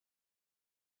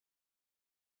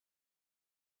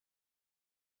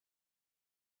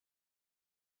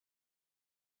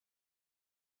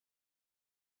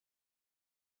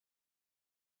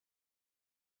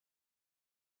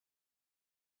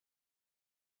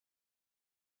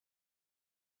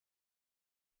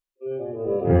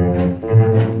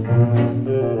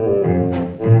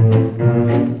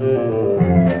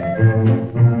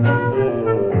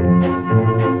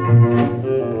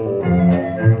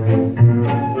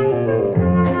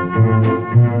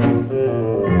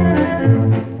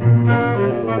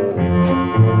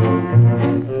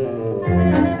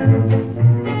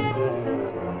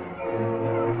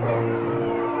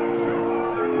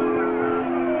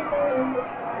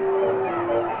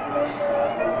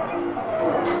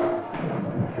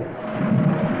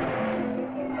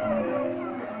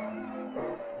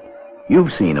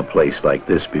You've seen a place like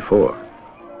this before.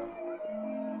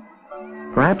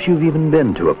 Perhaps you've even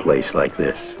been to a place like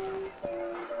this.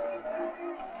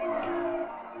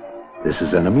 This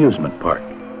is an amusement park.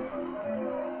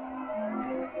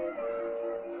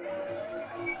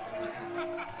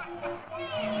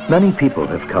 Many people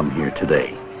have come here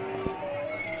today.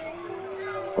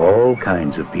 All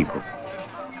kinds of people.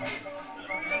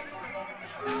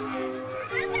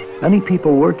 Many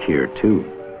people work here too.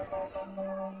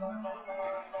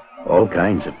 All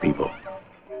kinds of people.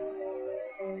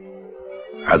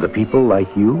 Are the people like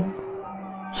you?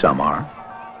 Some are.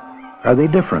 Are they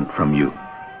different from you?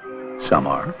 Some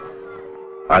are.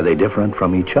 Are they different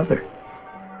from each other?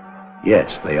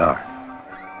 Yes, they are.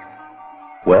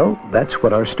 Well, that's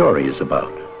what our story is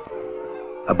about.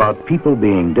 About people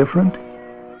being different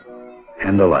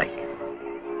and alike.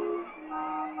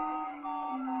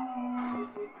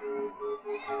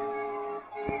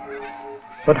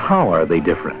 But how are they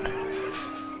different?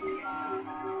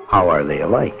 How are they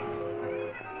alike?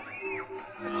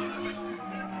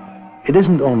 It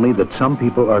isn't only that some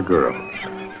people are girls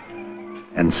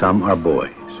and some are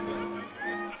boys.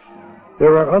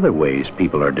 There are other ways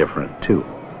people are different too,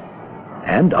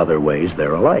 and other ways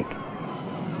they're alike.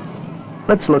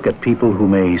 Let's look at people who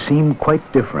may seem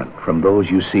quite different from those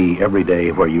you see every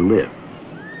day where you live.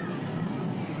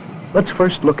 Let's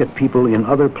first look at people in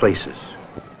other places,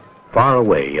 far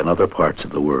away in other parts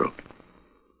of the world.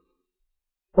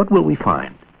 What will we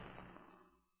find?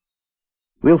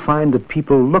 We'll find that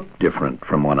people look different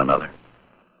from one another.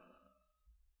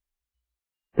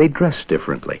 They dress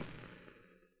differently.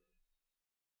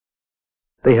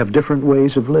 They have different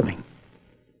ways of living.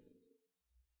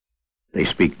 They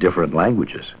speak different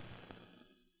languages.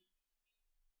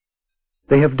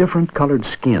 They have different colored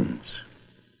skins,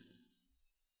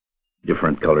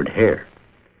 different colored hair,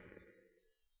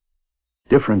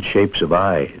 different shapes of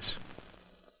eyes.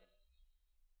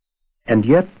 And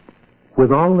yet,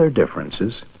 with all their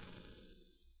differences,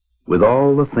 with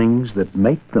all the things that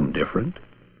make them different,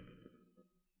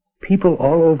 people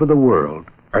all over the world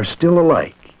are still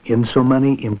alike in so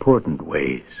many important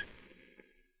ways.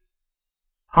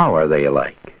 How are they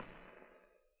alike?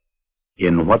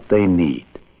 In what they need.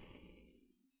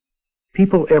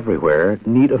 People everywhere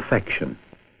need affection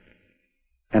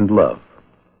and love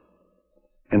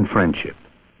and friendship.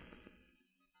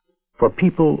 For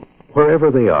people,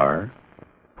 wherever they are,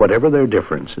 whatever their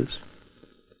differences,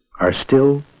 are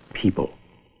still people.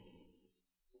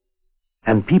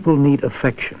 And people need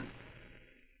affection.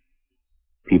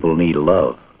 People need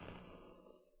love.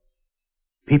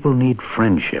 People need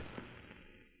friendship.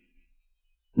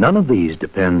 None of these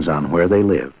depends on where they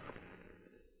live,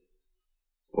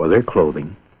 or their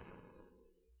clothing,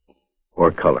 or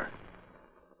color.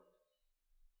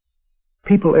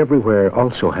 People everywhere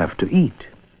also have to eat.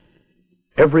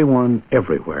 Everyone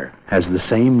everywhere has the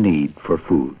same need for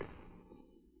food.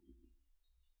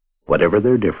 Whatever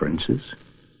their differences,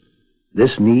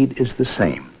 this need is the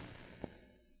same.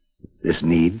 This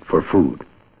need for food.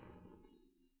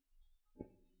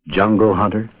 Jungle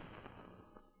hunter,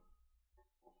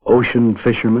 ocean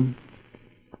fisherman,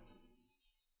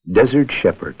 desert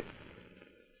shepherd,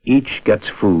 each gets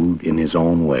food in his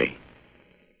own way.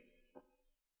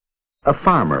 A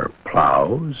farmer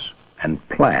plows and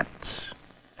plants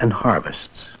and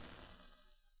harvests.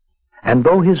 And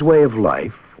though his way of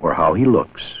life, or how he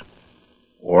looks,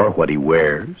 or what he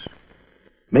wears,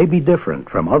 may be different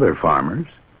from other farmers,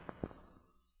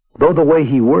 though the way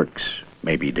he works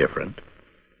may be different,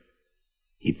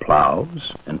 he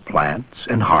plows and plants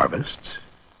and harvests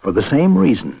for the same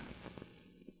reason,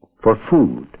 for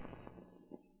food.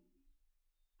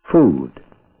 Food.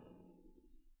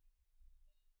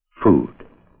 Food.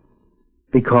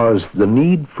 Because the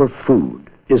need for food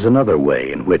is another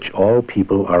way in which all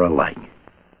people are alike.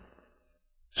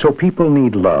 So people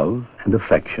need love and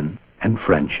affection and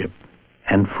friendship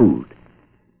and food,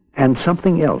 and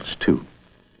something else too,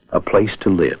 a place to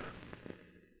live.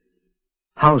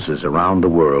 Houses around the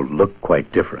world look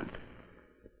quite different,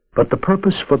 but the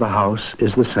purpose for the house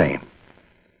is the same.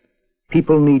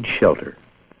 People need shelter,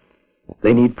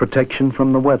 They need protection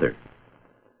from the weather.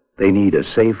 They need a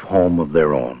safe home of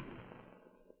their own.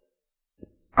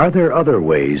 Are there other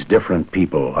ways different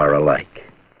people are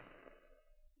alike?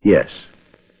 Yes.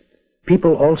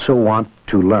 People also want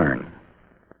to learn.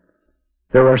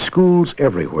 There are schools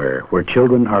everywhere where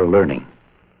children are learning.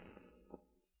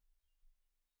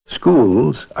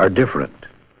 Schools are different,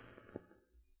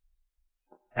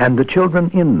 and the children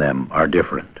in them are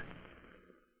different.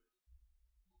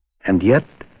 And yet,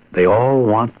 they all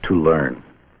want to learn,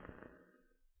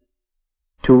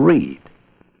 to read,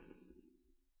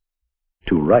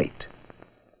 to write,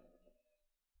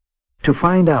 to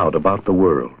find out about the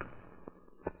world,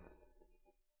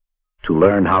 to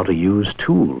learn how to use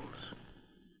tools,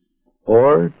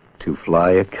 or to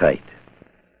fly a kite.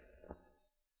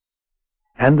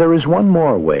 And there is one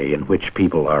more way in which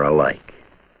people are alike.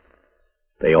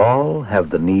 They all have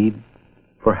the need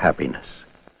for happiness.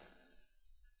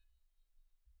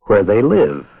 Where they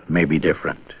live may be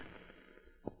different.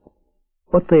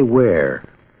 What they wear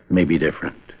may be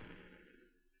different.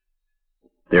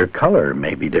 Their color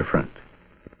may be different.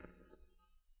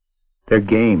 Their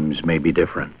games may be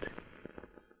different.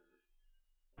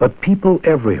 But people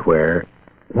everywhere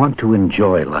want to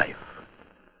enjoy life,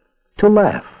 to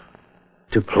laugh,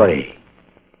 to play,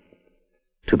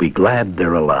 to be glad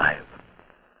they're alive.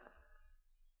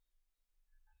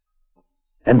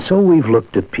 And so we've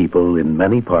looked at people in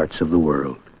many parts of the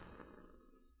world.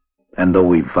 And though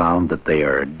we've found that they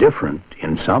are different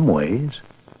in some ways,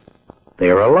 they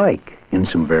are alike in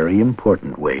some very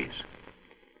important ways.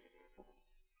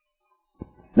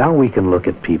 Now we can look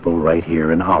at people right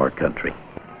here in our country.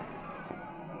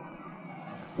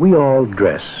 We all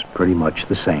dress pretty much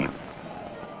the same.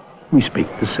 We speak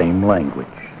the same language.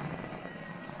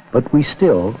 But we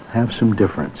still have some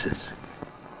differences.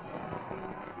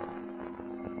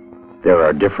 There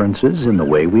are differences in the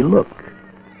way we look,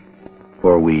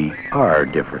 for we are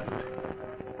different,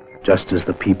 just as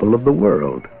the people of the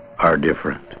world are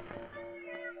different.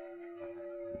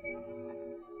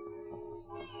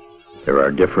 There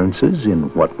are differences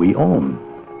in what we own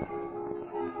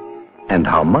and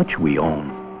how much we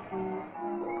own.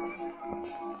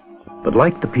 But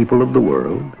like the people of the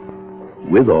world,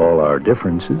 with all our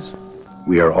differences,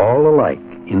 we are all alike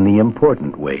in the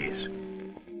important ways.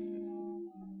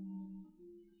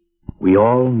 We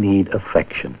all need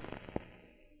affection.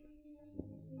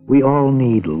 We all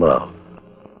need love.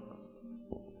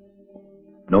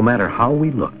 No matter how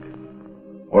we look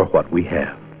or what we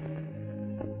have.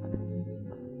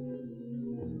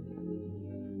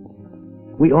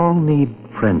 We all need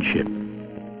friendship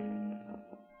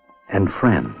and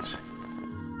friends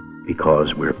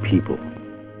because we're people.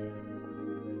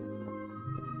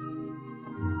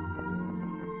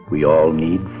 We all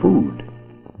need food.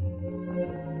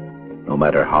 No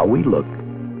matter how we look,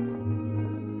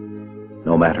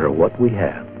 no matter what we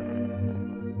have.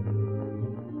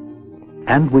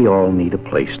 And we all need a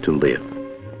place to live.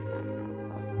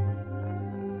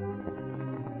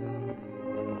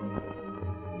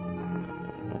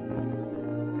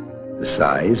 The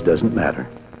size doesn't matter.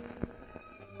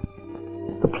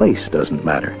 The place doesn't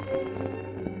matter.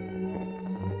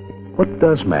 What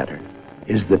does matter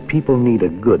is that people need a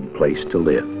good place to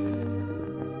live.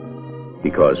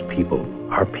 Because people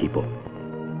are people.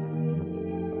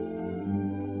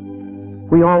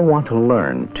 We all want to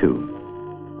learn, too.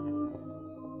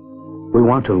 We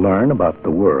want to learn about the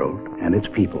world and its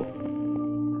people,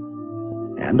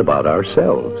 and about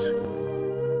ourselves.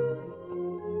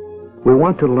 We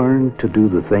want to learn to do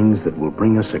the things that will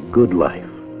bring us a good life,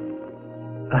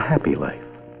 a happy life.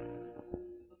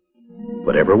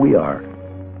 Whatever we are,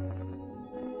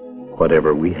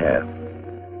 whatever we have.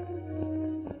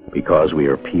 Because we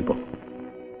are people.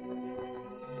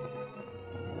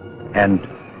 And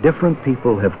different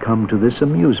people have come to this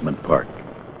amusement park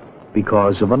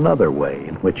because of another way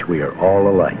in which we are all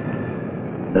alike.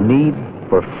 The need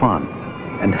for fun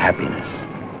and happiness.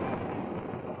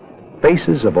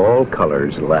 Faces of all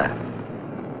colors laugh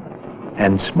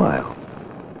and smile.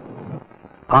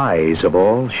 Eyes of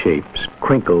all shapes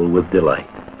crinkle with delight.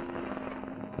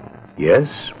 Yes,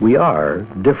 we are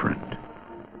different.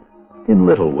 In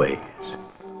little ways.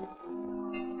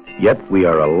 Yet we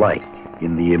are alike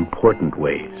in the important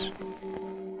ways.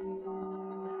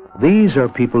 These are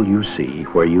people you see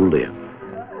where you live.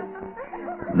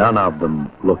 None of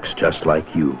them looks just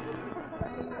like you.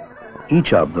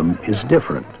 Each of them is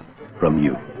different from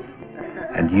you,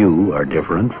 and you are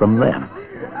different from them.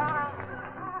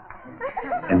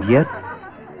 And yet,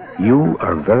 you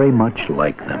are very much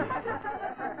like them.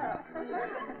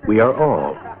 We are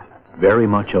all very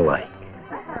much alike,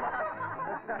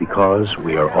 because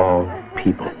we are all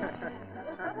people.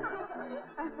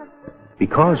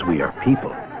 Because we are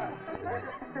people,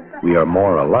 we are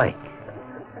more alike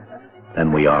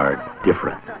than we are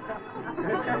different.